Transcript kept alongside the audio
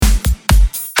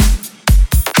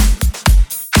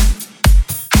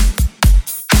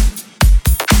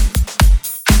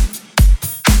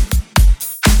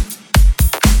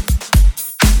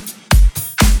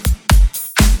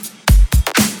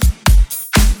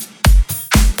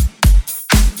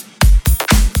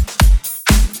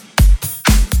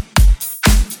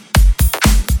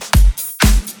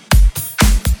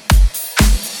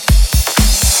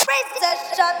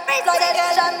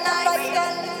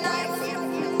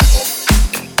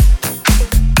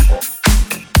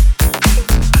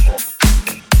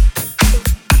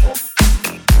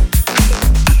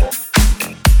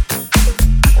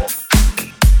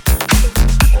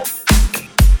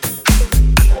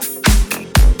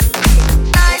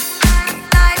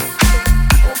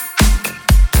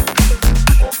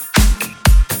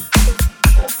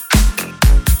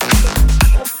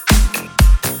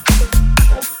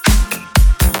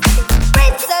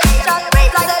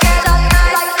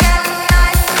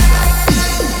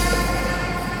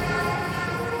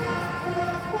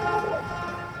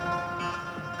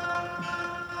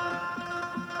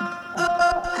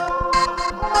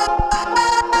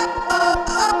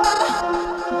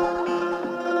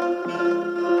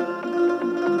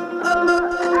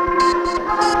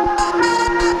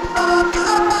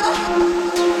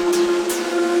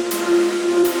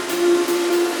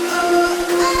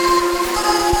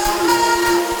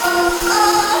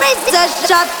razor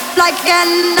sharp like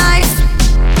a knife.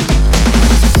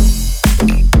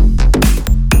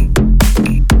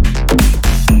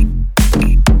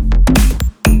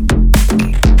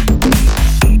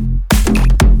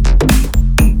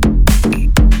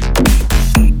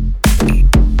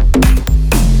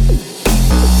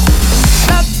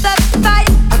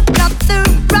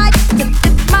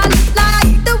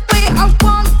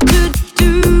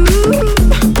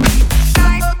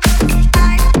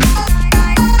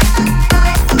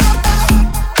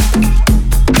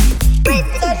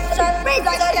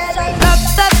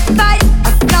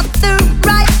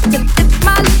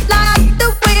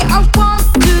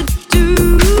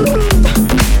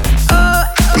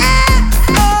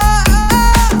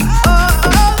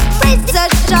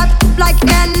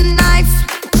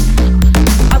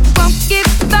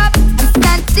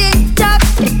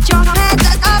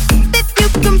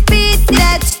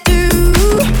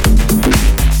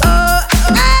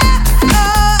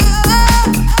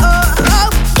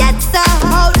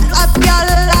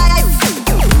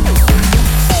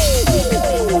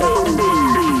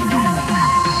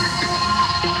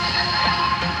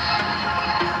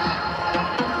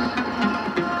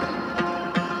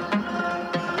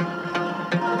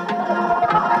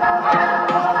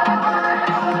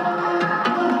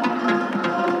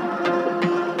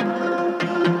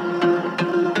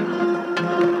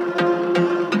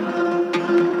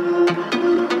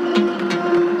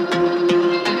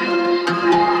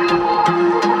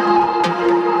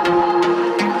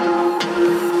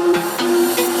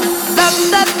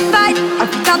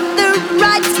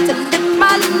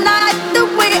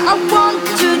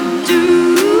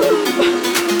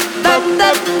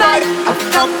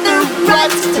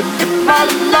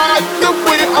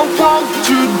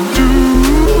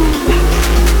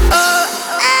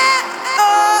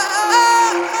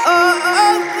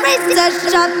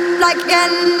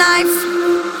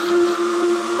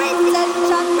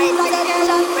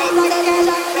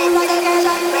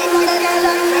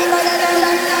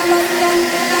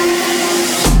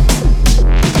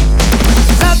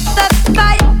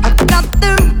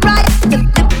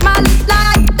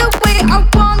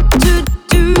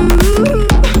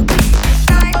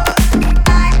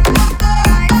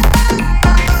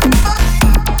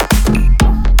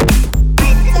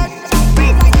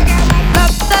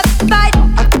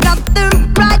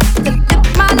 The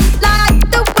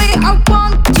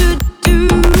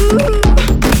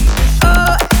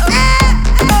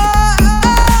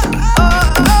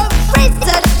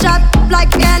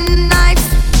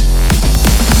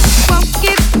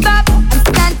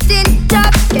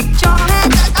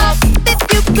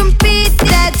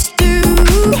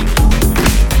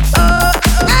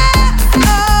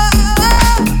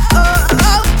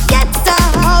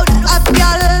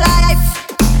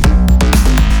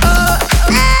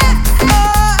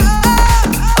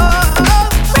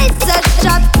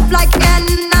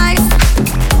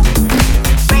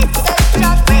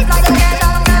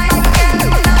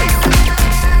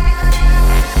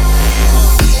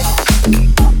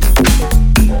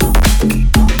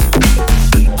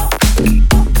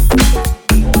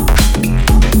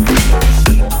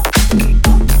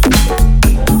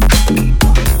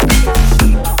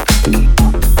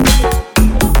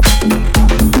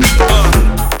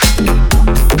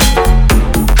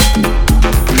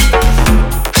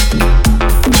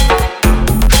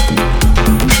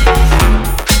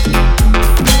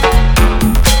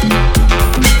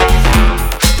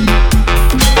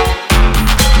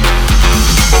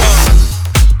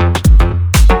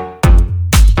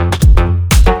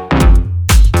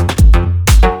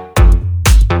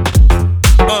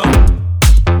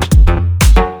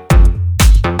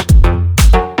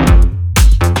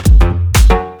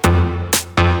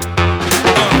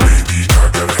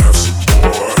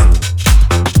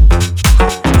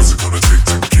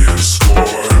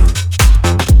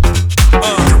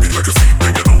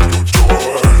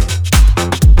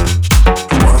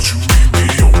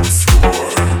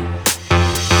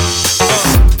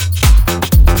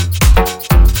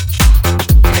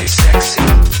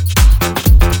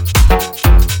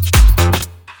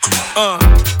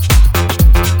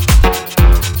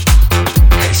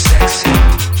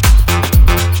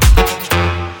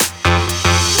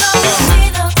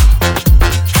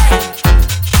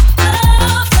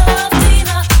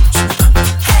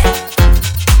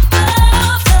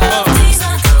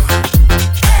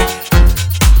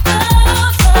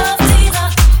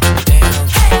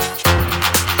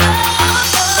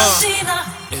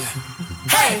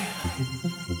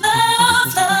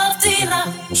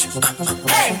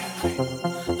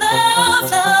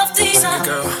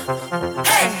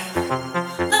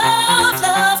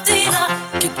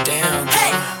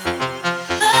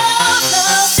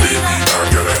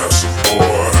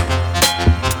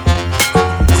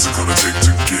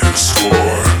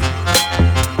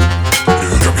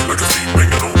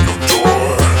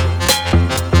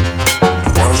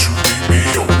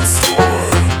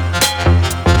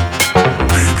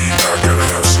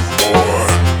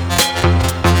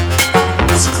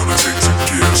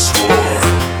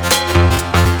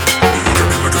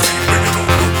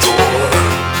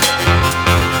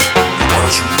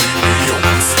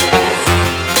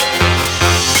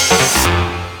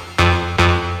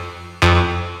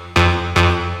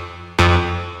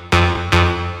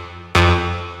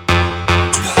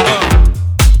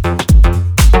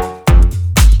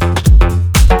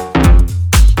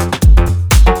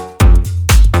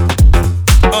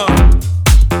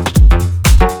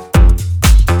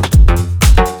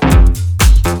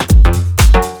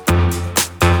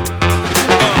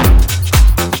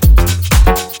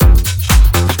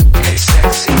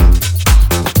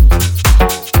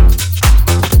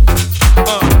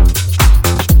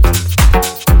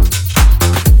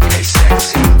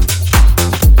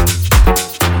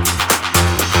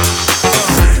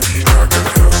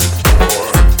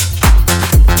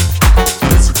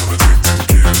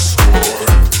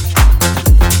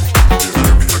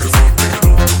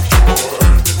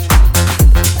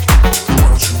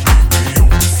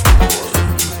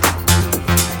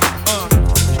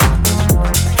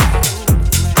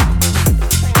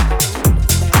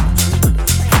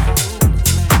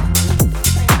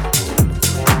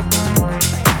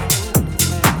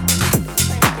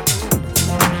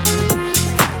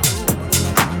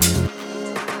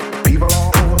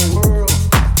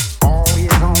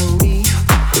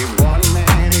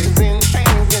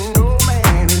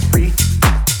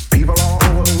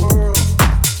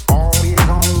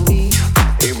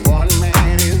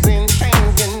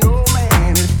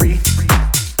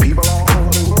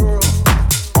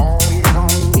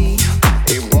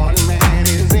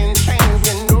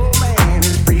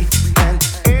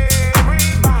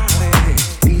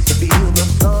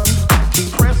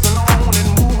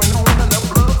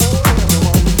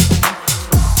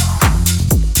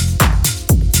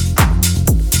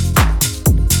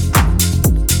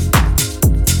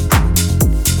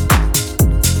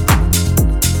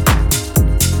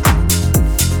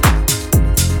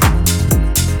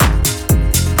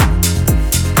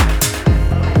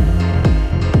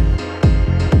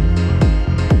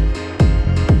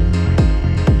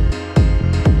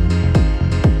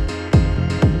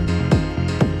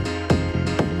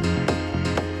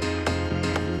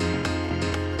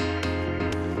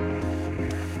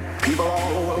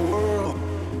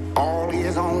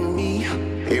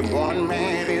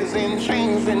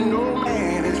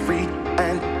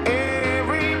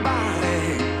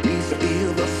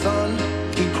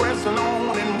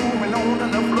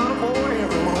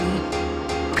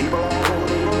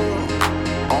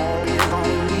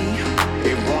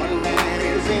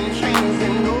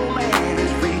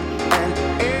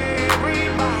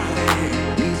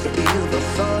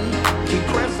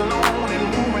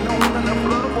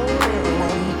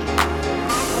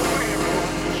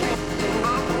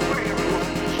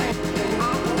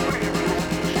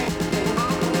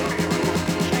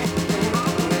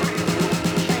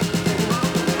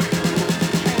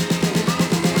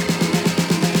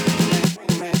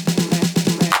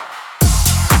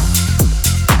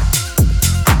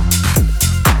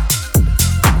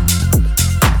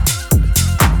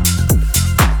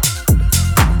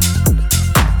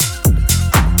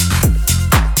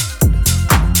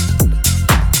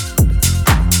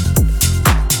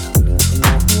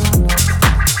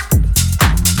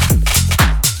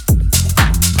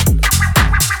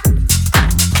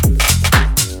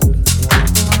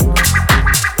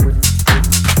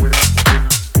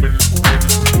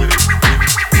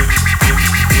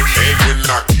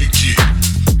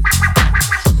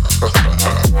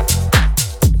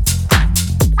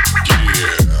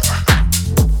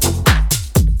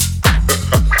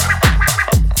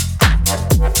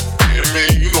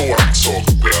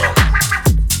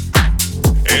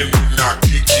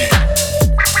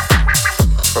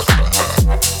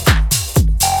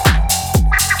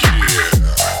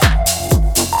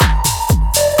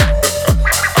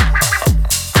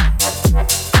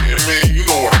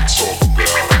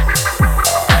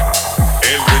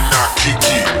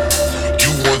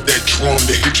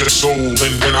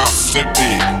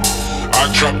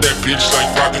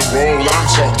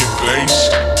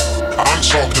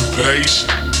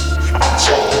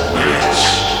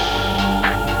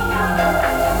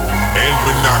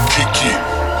kick it.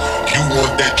 You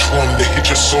want that drum to hit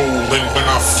your soul, and when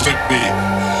I flip it,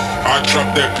 I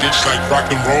drop that bitch like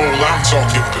rock and roll. I'm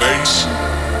talking bass,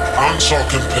 I'm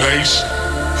talking bass,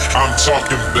 I'm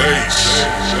talking bass.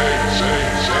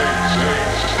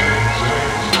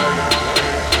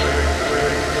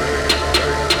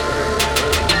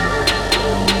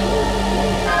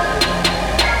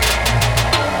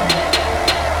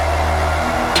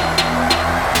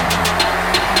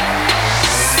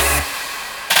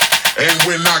 And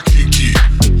when I kick it,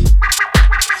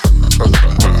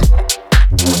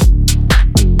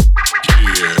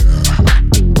 yeah.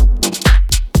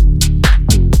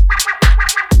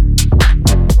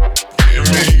 Yeah,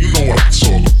 man, you know what I'm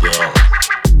talking about.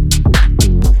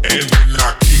 And when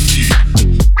I kick it,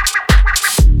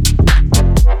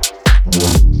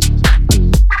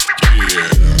 yeah.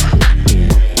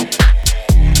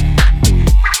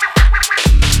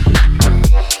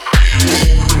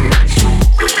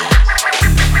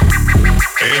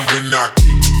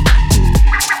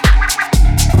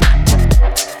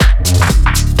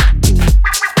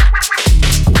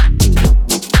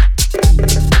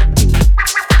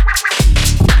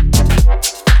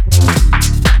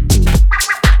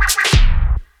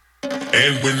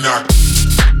 And when I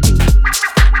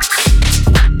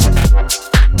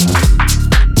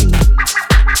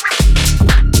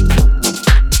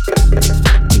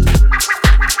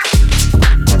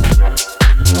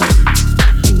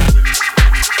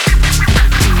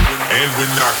And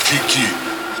when I kick it,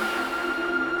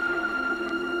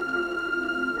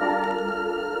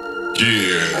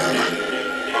 yeah.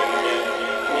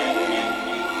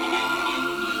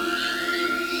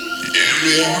 Yeah, man,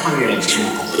 you know what I'm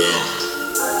talking about.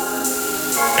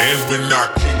 And when I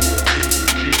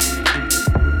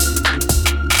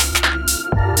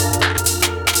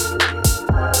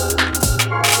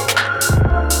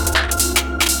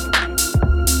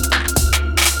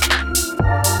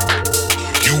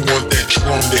you want that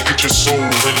drum to hit your soul,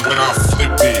 and when I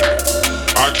flip it,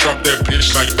 I drop that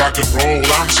bitch like rock and roll.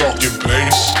 I'm talking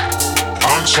bass,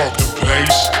 I'm talking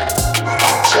bass,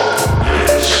 I'm talking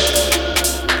bass.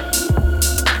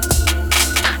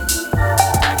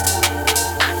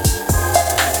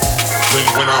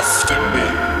 When I flip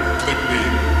it, flip it,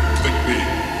 flip it,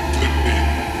 flip it,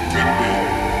 flip it,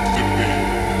 flip it,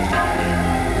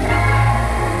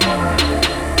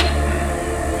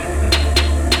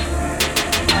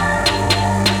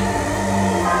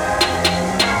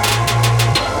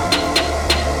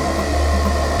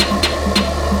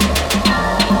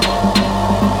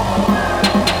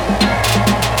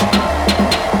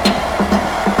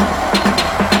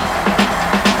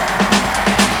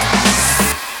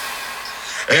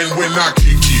 and when I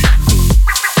kick it,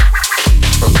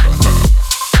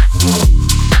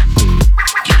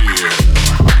 yeah.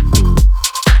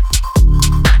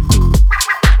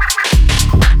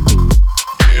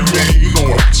 Yeah, man, you know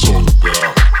what I'm talking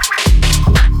about.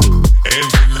 And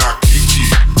when I kick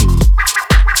it,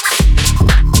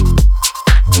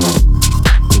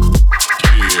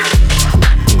 yeah.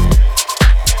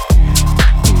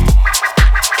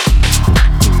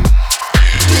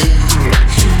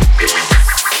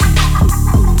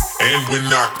 And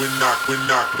when I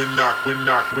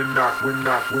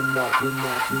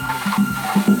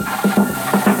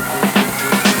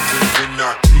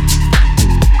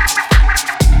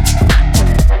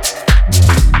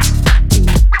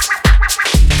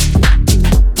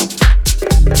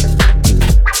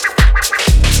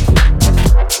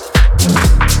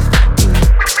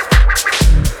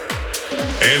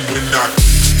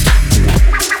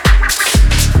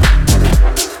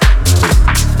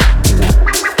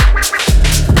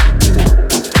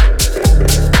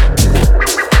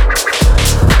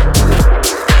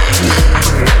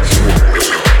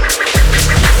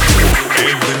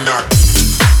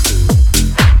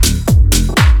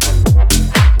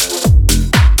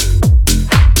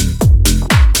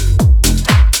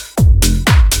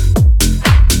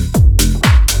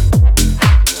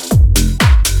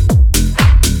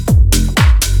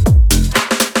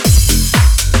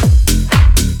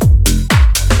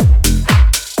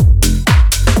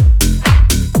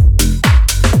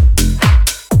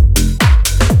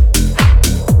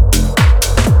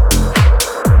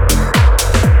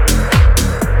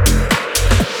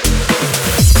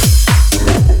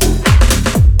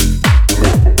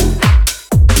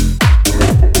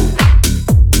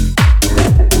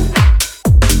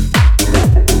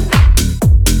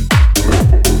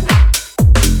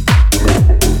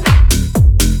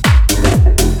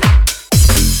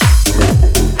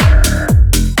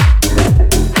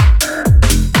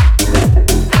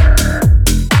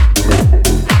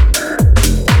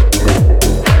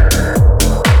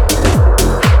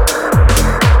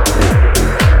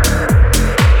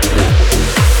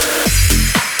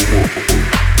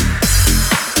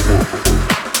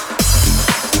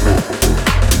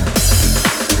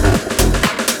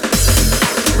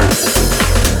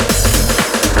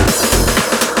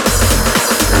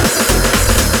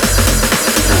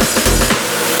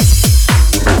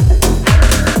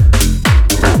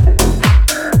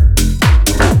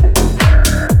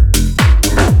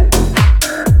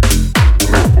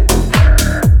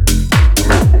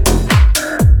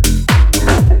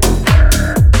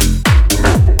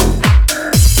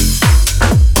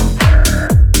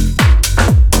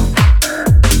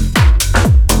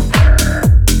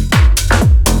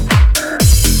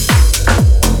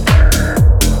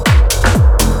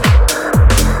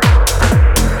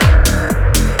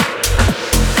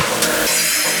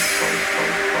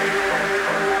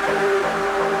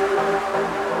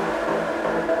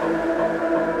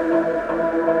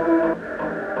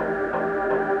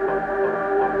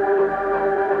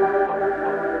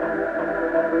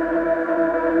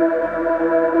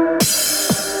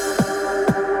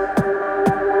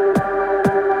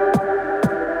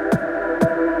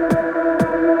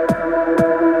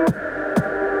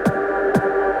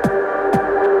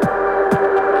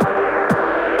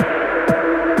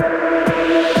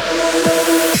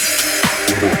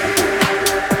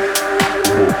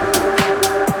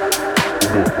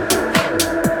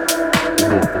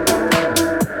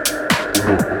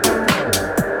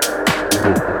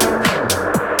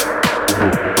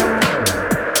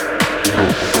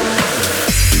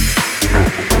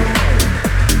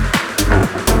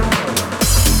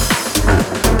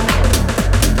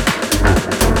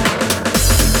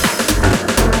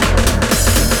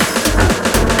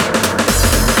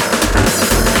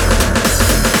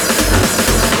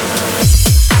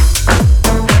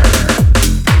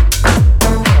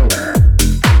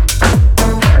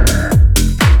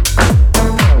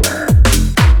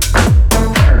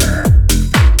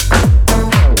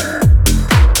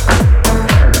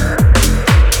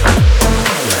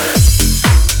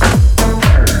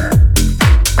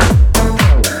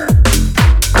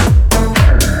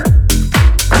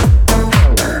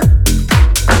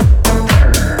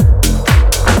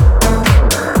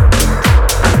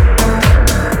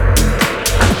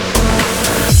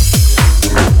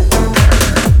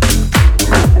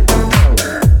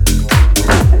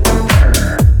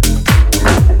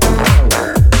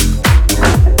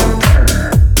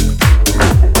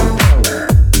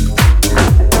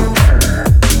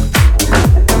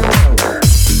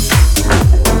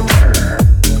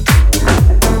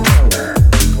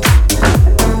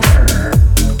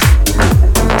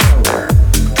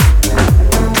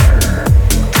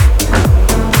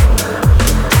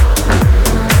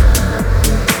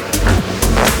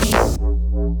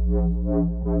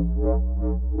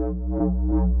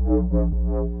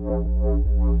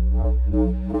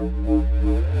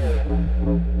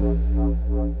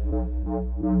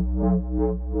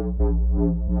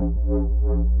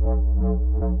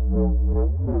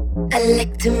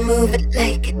like to move it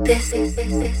like this.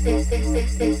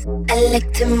 I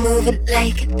like to move it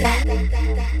like that.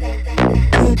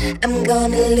 I'm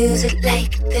gonna lose it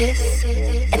like this.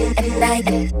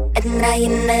 And I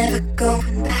ain't never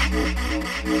going back.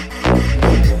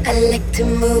 I like to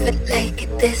move it like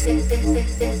this.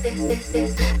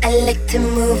 I like to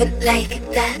move it like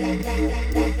that.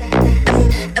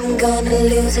 I'm gonna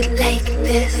lose it like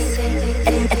this.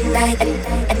 And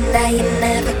I ain't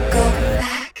never going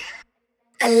back.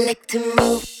 I like to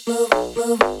move, move,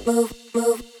 move, move,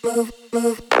 move, move, move,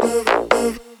 move, move,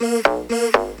 move, move,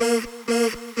 move,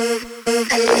 move, move.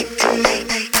 I like to make.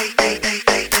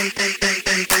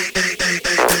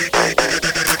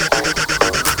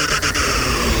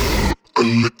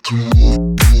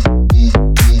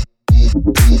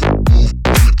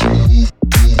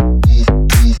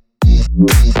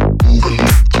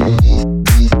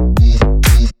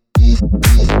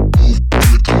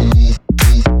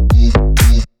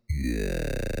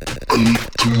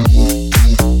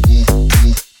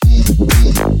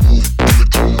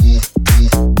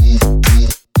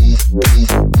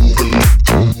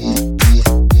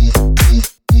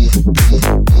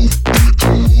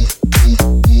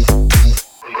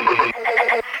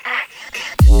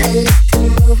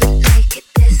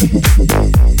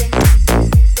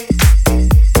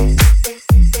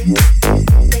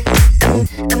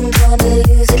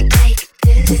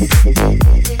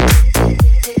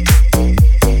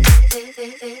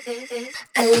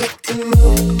 I like to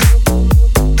move.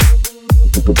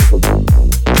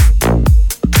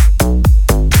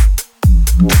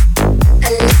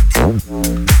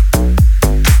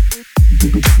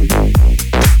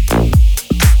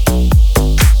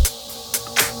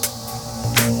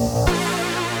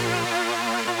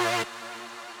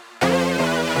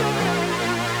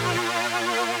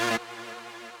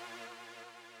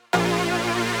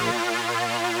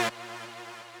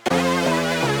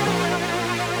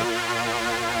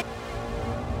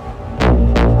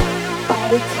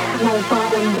 My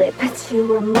bottom lip to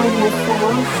remind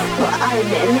myself, well, I'm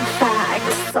in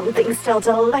fact something still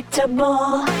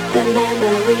delectable. The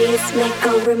memories make a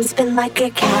room spin like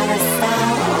a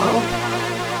carousel.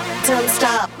 Don't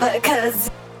stop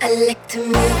because I like to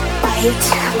move. Bite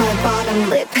my bottom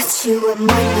lip to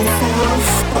remind myself,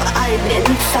 well, I'm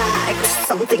in fact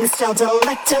something still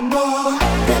delectable.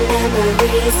 The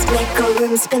memories make a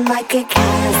room spin like a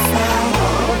carousel.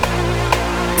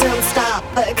 Don't stop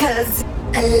because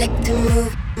I like to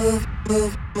move, move,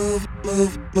 move, move,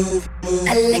 move, move, move.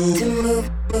 I like to move,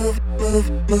 move, move,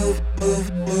 move,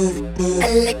 move, move, move. I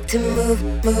like to move,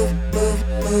 move, move,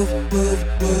 move, move,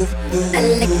 move, move. I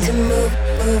like to move,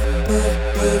 move, move,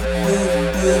 move,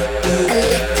 move, move. I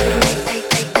like to move.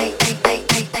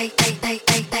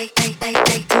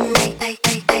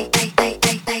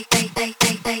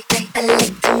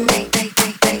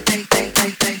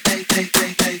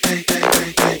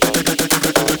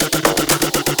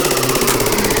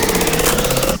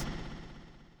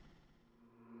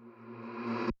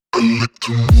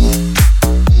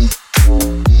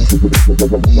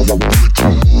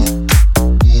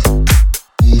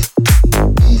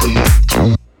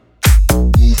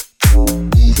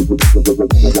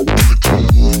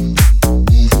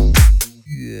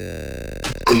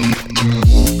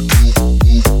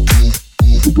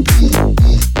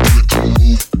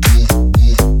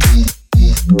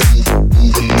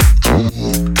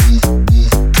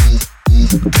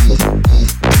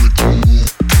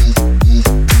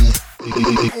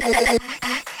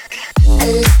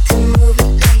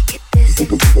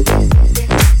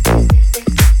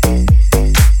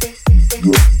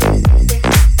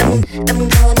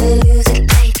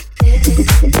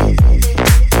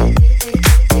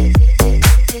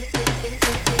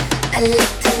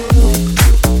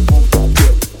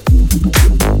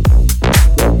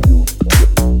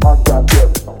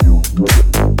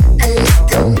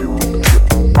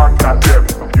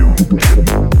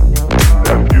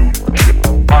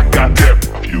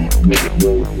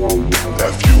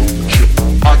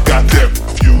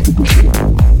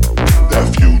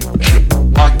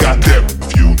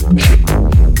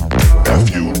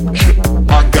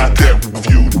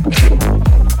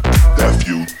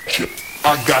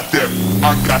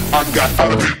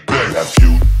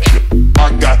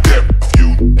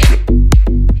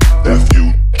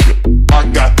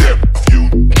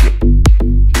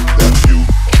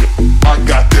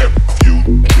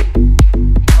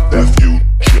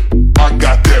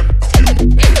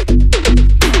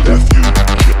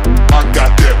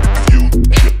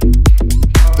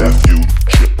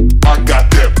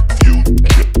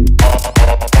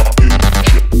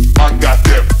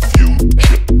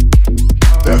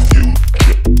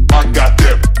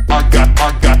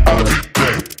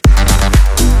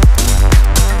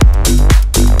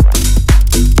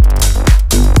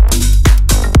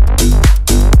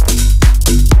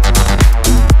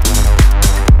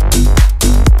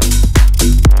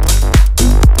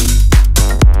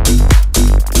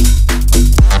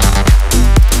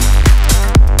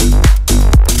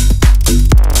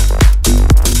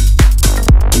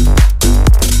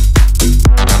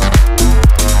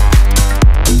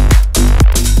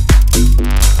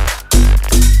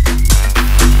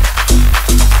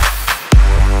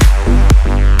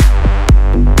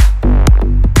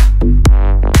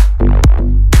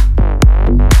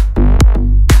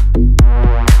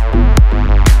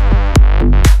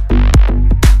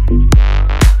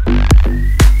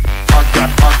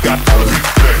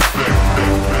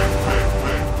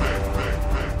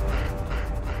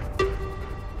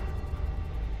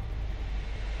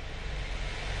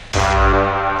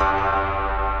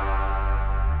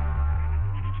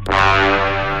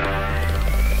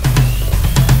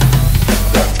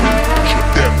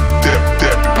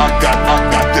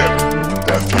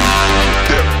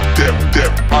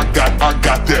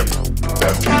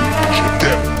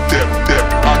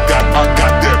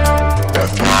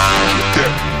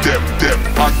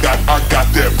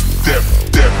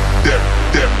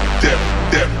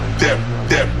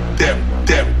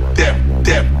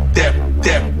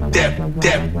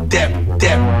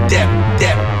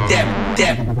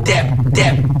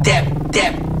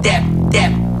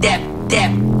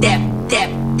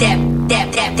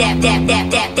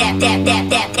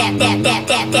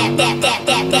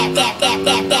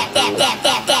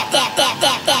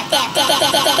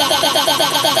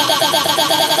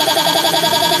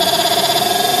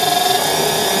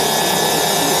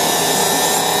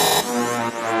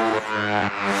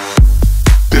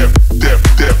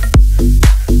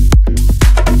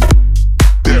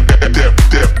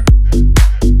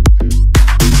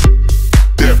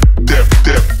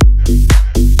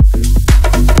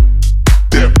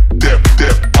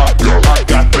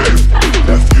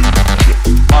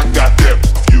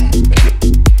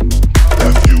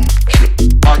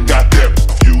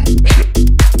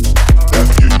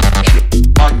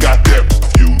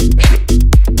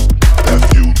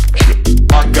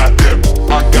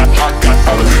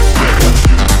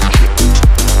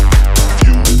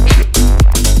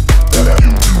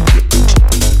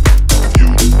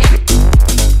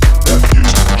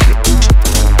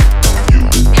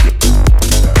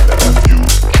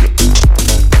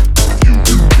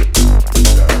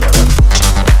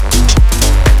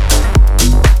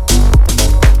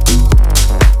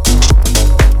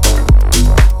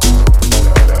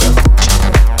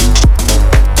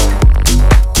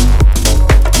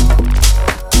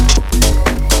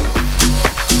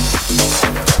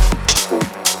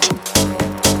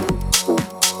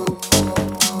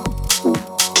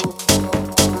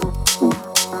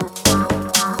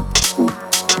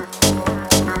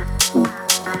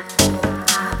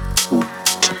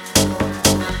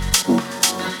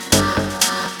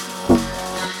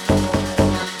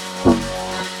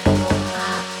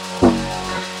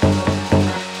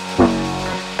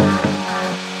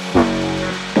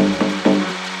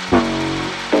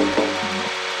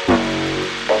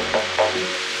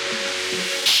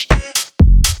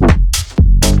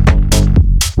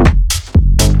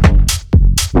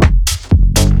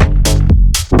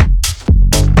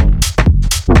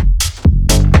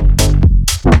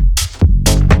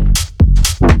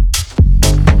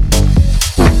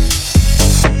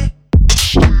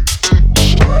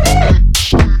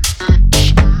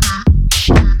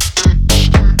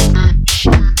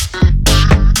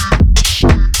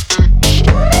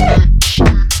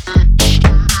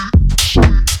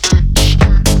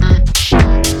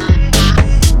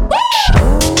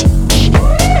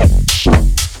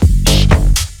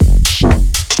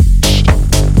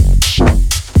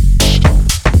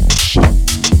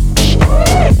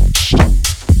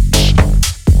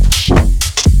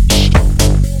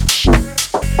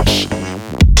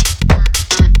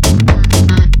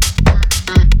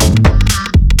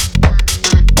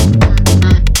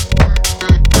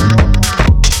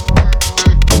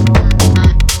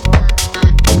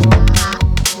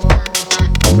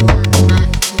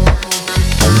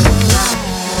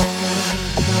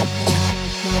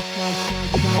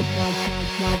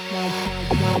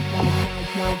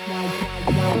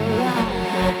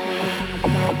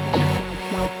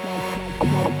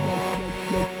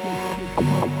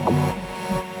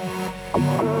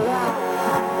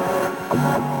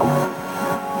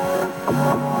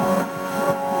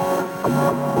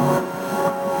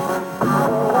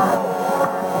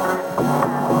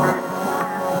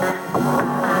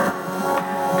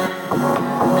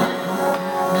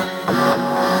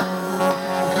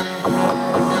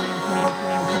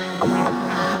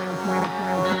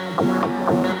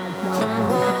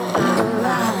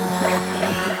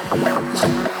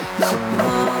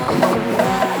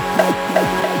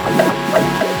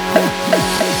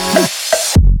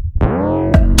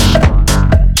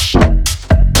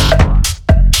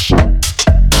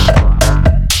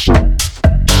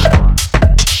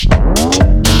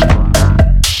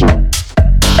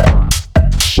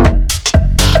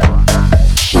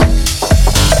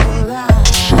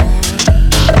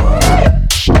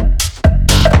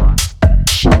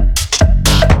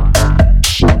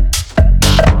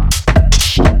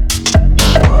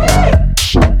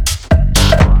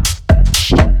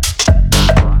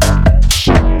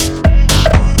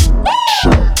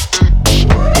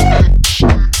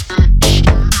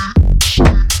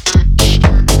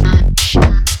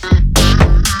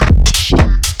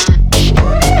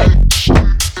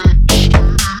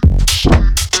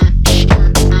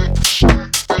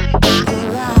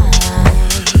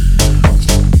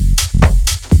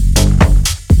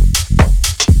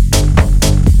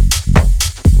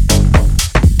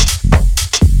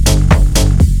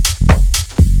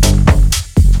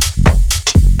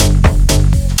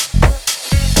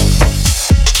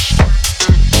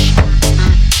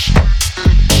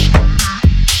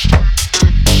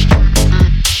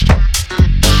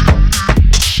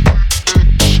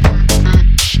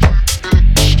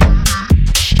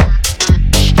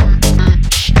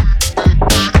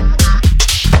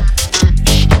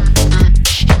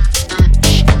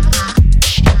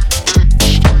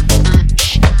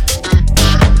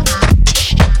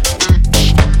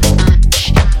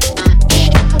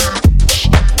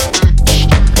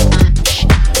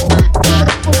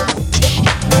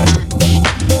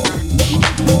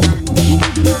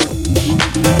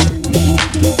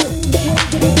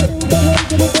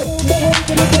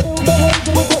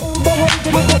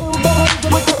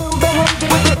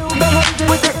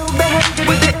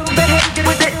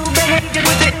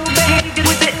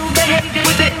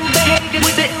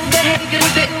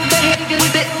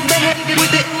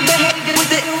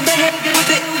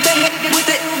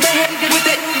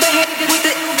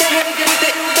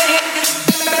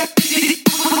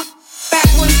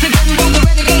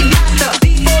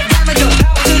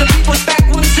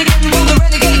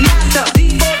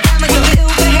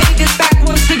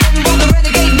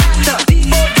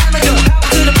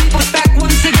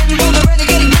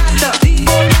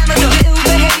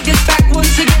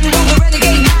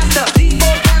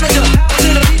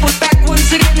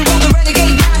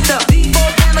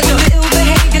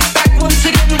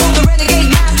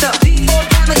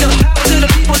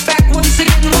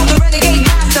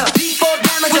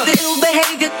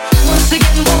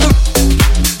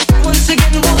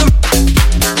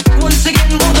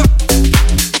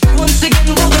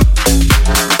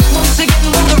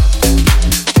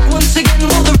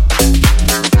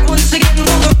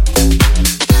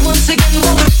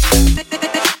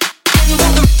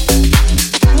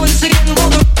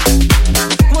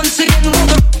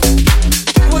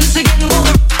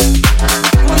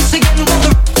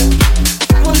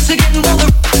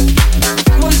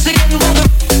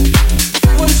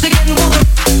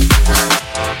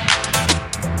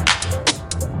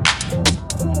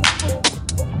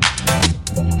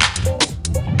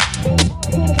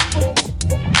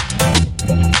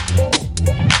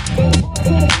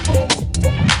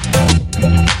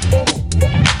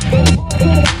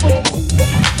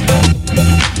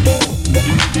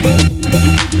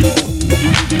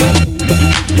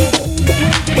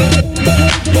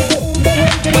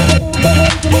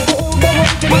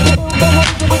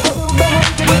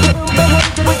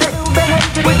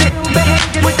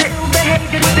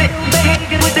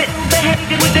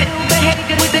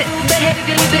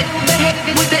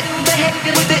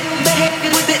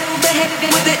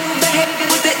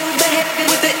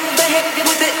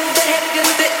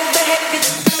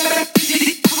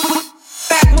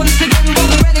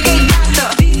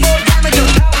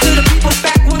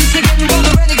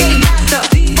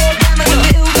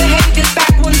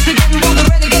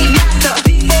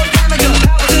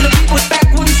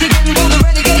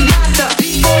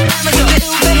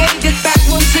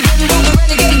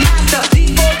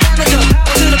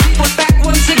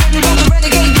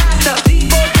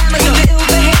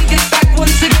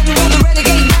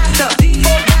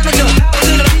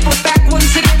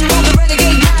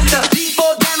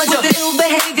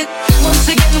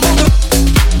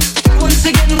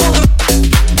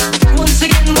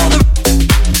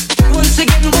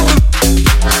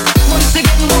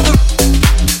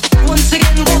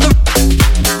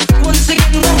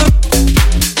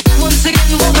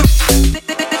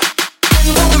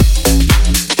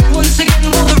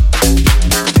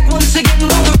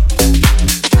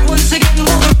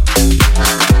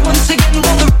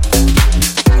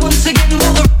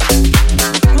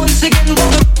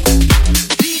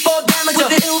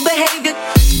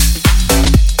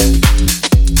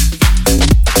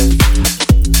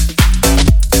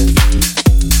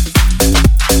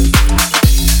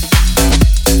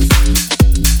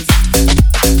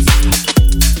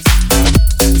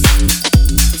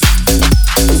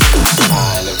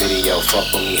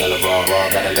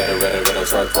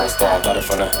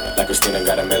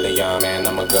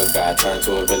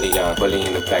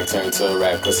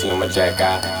 Pussy on my jack,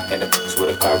 I and the bitch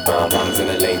with a car bomb. Bombs in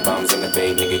the lake, bombs in the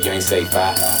bay, nigga, you ain't safe.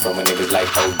 I from a niggas like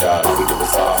oh dog. All we do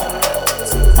is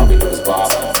all we do is ball.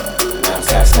 Now I'm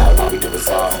cashed out. All we do is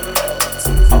all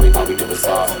we do is all we do is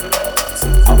all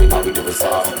we do is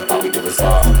all we do is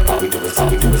all we do is all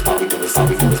we do is all we do is all we do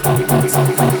is all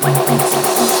we do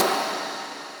is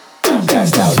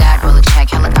cashed out. God roll a check,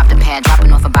 helicopter pad,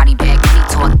 dropping off a body bag. Money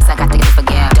talks, I got to get for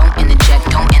gab. Don't interject,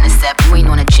 don't intercept. You ain't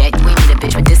on a jet, you ain't need a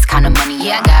bitch with this kind of money.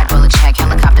 Yeah, God roll a check,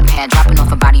 helicopter pad, dropping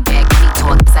off a body bag. Money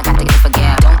talks, I got to get for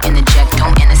gab. Don't interject,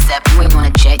 don't intercept. You ain't on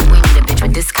a jet, you ain't need a bitch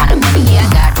with this kind of money. Yeah,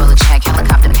 God roll a check,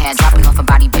 helicopter pad, dropping off a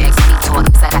body bag. Money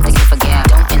talks, I got to get for gab.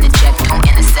 Don't interject, don't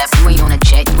intercept. You ain't on a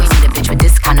jet, you ain't need a bitch with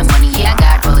this kind of money. Yeah,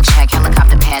 God roll a check,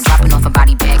 helicopter pad, dropping off a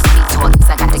body bag. Money talks,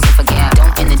 I got to get for gab.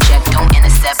 Don't interject, don't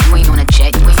intercept. You ain't on a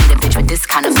jet, you ain't need a bitch with this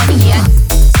kind of money. Yeah,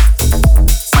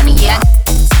 money. Yeah.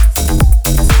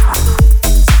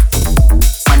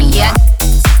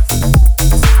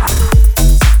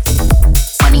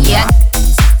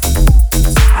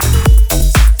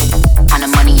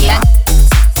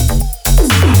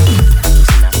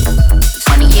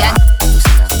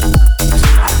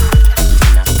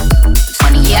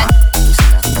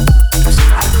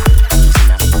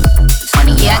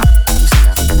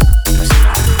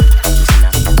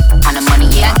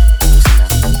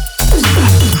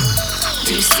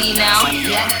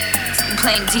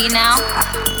 D now?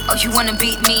 Oh, you wanna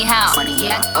beat me how?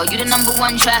 Oh, you the number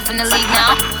one draft in the league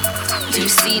now? Do you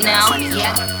see now?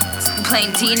 You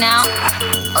playing D now?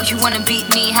 Oh, you wanna beat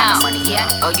me how?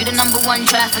 Oh, you the number one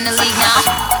draft in the league now?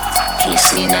 Can you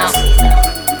see now?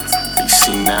 Can you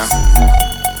see now?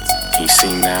 Can you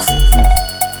see now?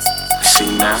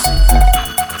 See now?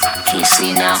 Can you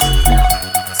see now?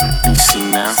 Can you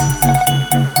see now?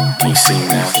 Can you see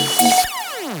now?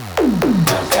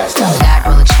 God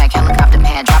roll a check, helicopter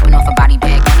pad, dropping off a body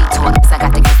bag. Money talks, I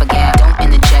got to get for gab. Don't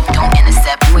interject, don't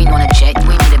intercept. You ain't on a jet,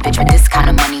 you ain't need a bitch with this kind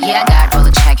of money. Yeah, God roll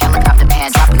a check, helicopter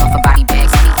pad, dropping off a body bag.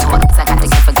 Money talks, I got to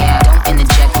get for gab. Don't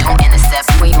interject, don't intercept.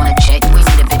 You ain't on a jet, you ain't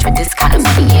need a bitch with this kind of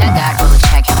money. Yeah, God roll a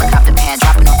check, helicopter pad,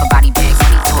 dropping off a body bag.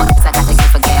 Money talks, I got to get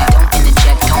for gab. Don't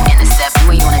interject, don't intercept.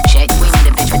 You ain't on a jet, you ain't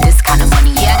need a bitch with this kind of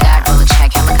money. Yeah, God roll a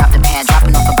check, helicopter pad,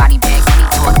 dropping off a body bag.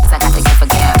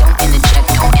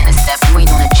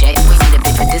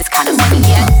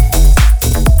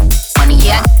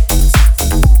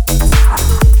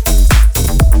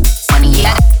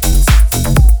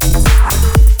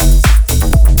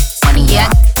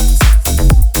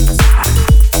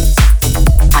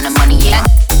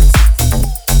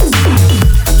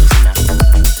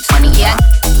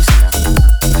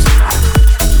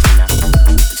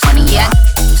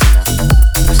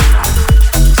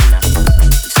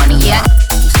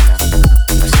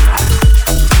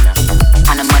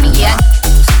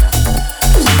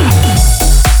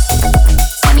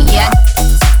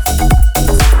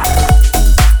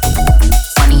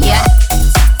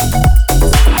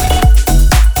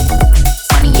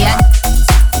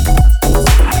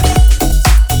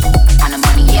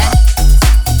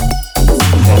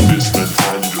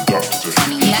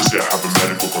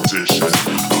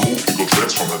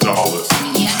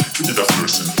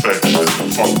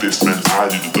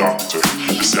 need a doctor.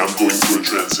 They say I'm going through a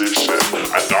transition.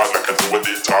 I nod like I know what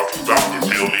they're talking about, but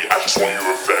really I just want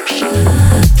your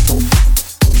affection.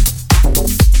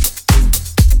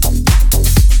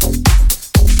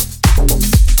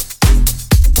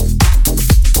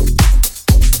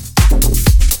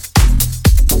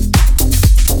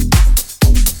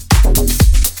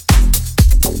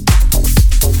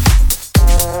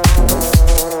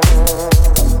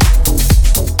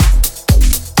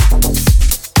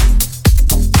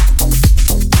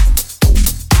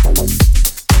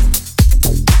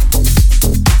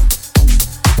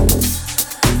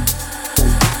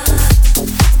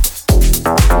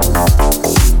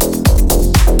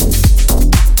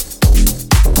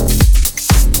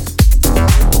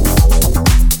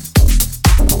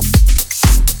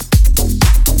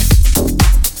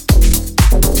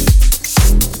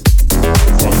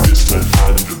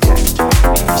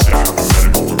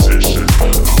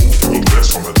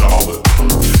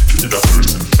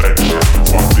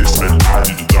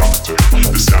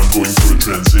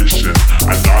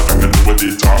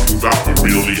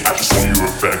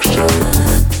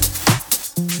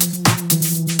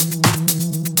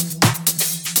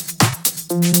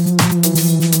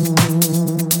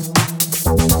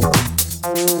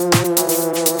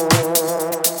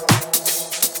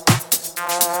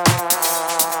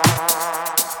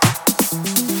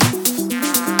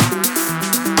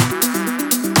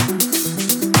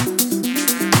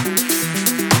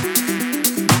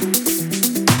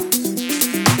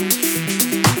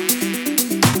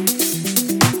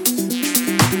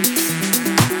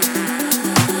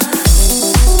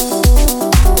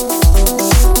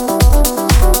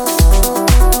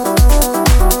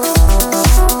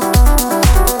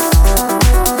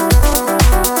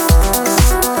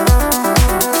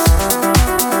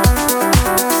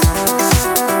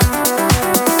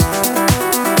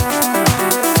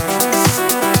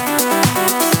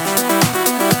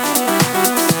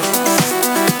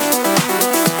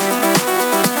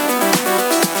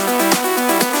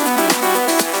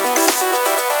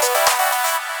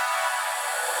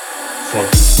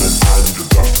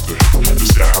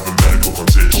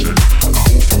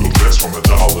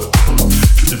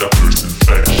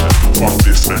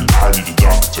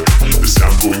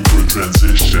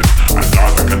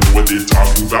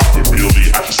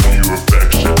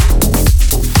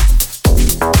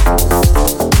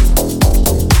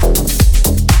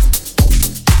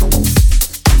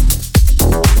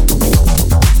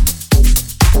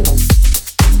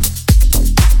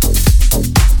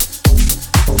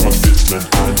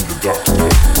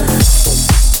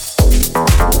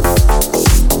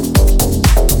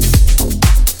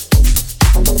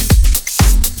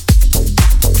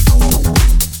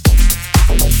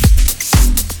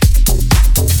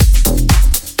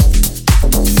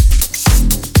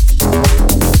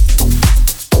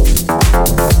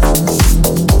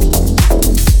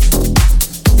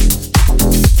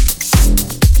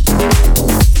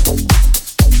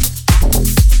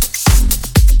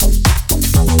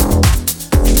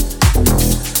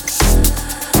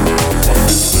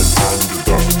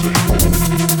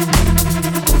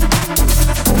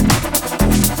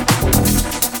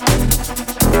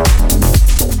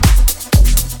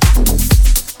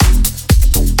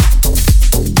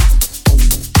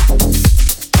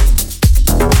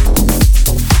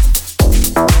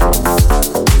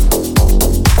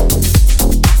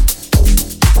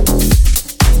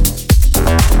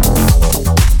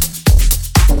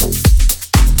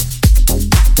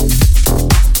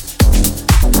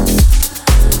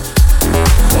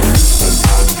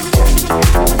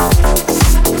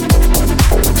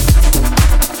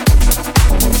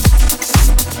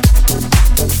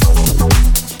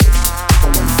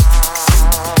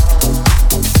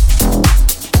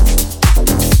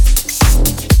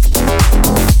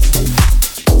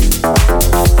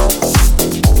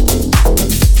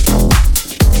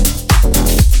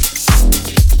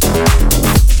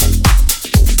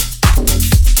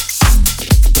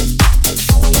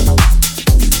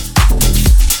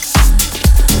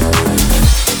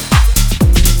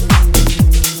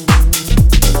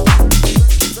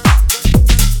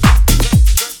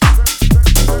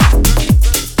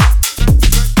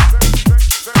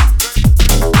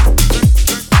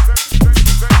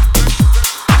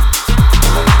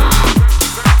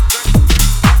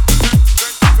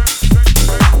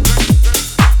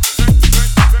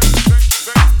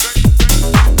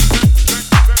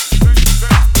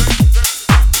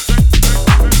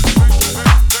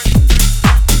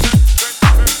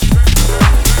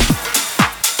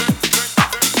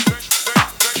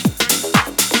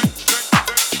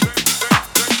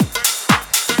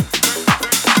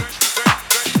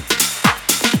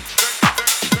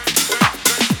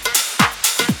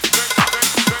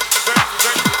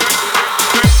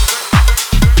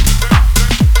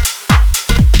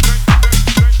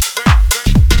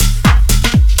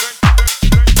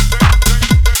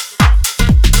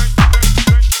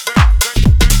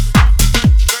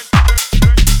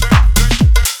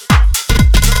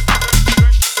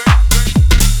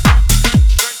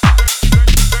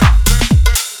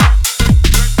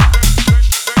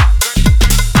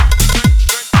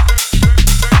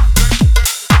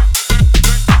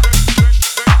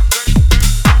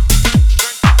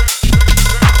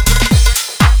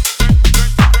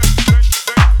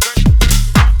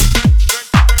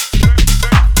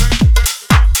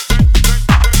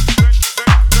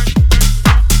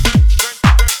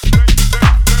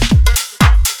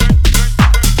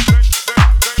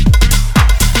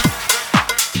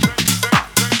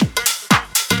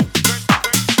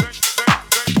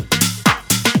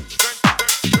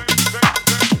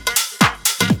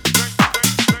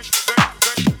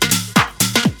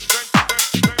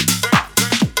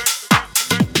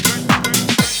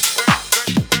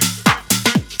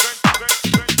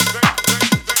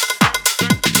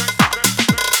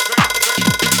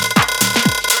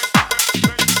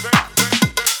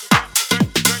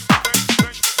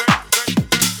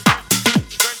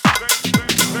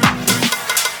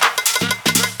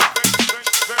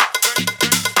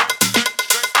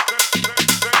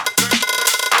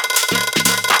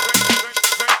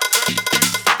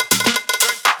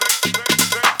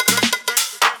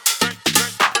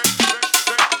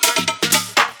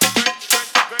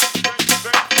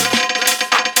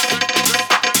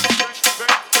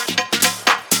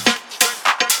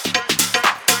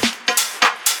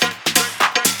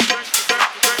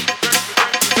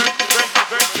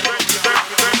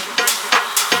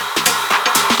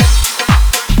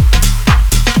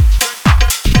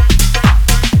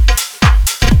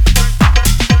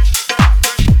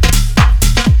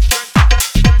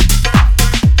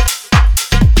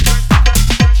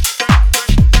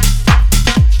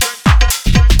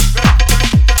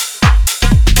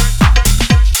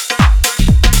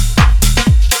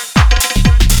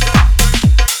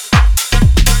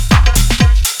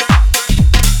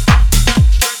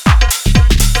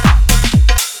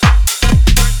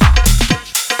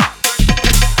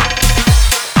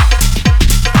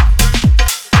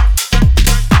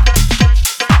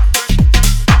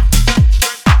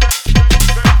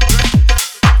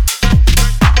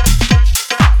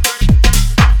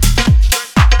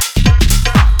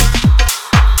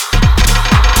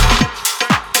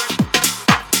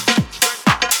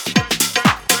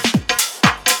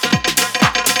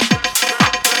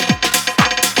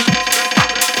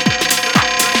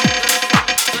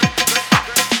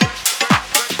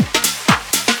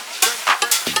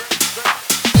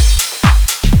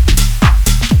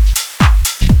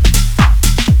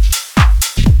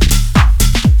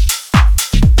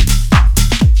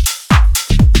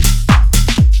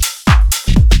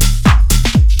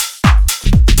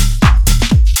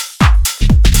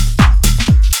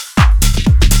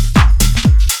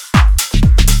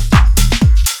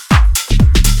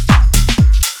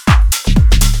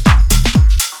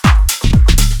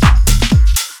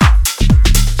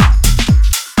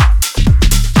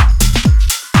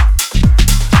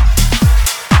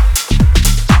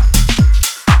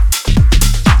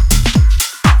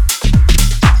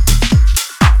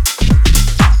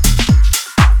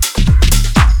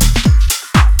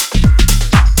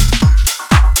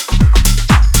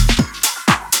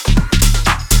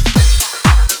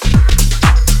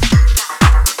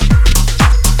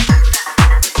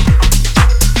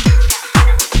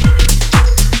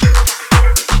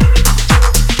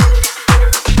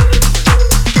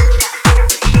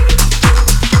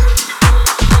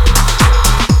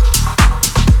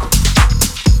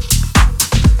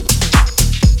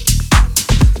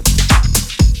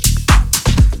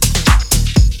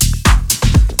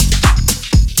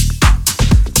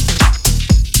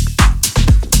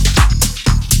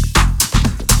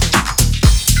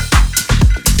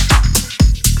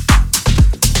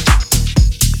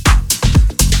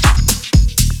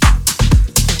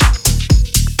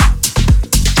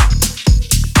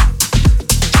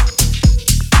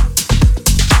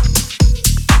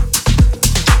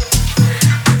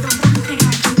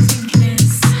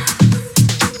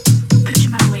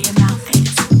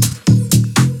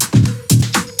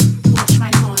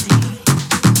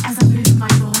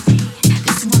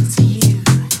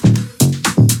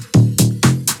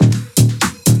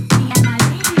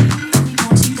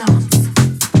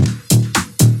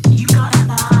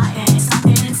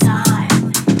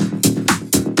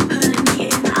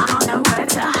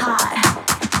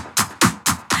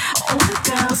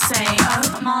 say,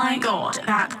 oh my god,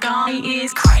 that guy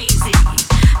is crazy.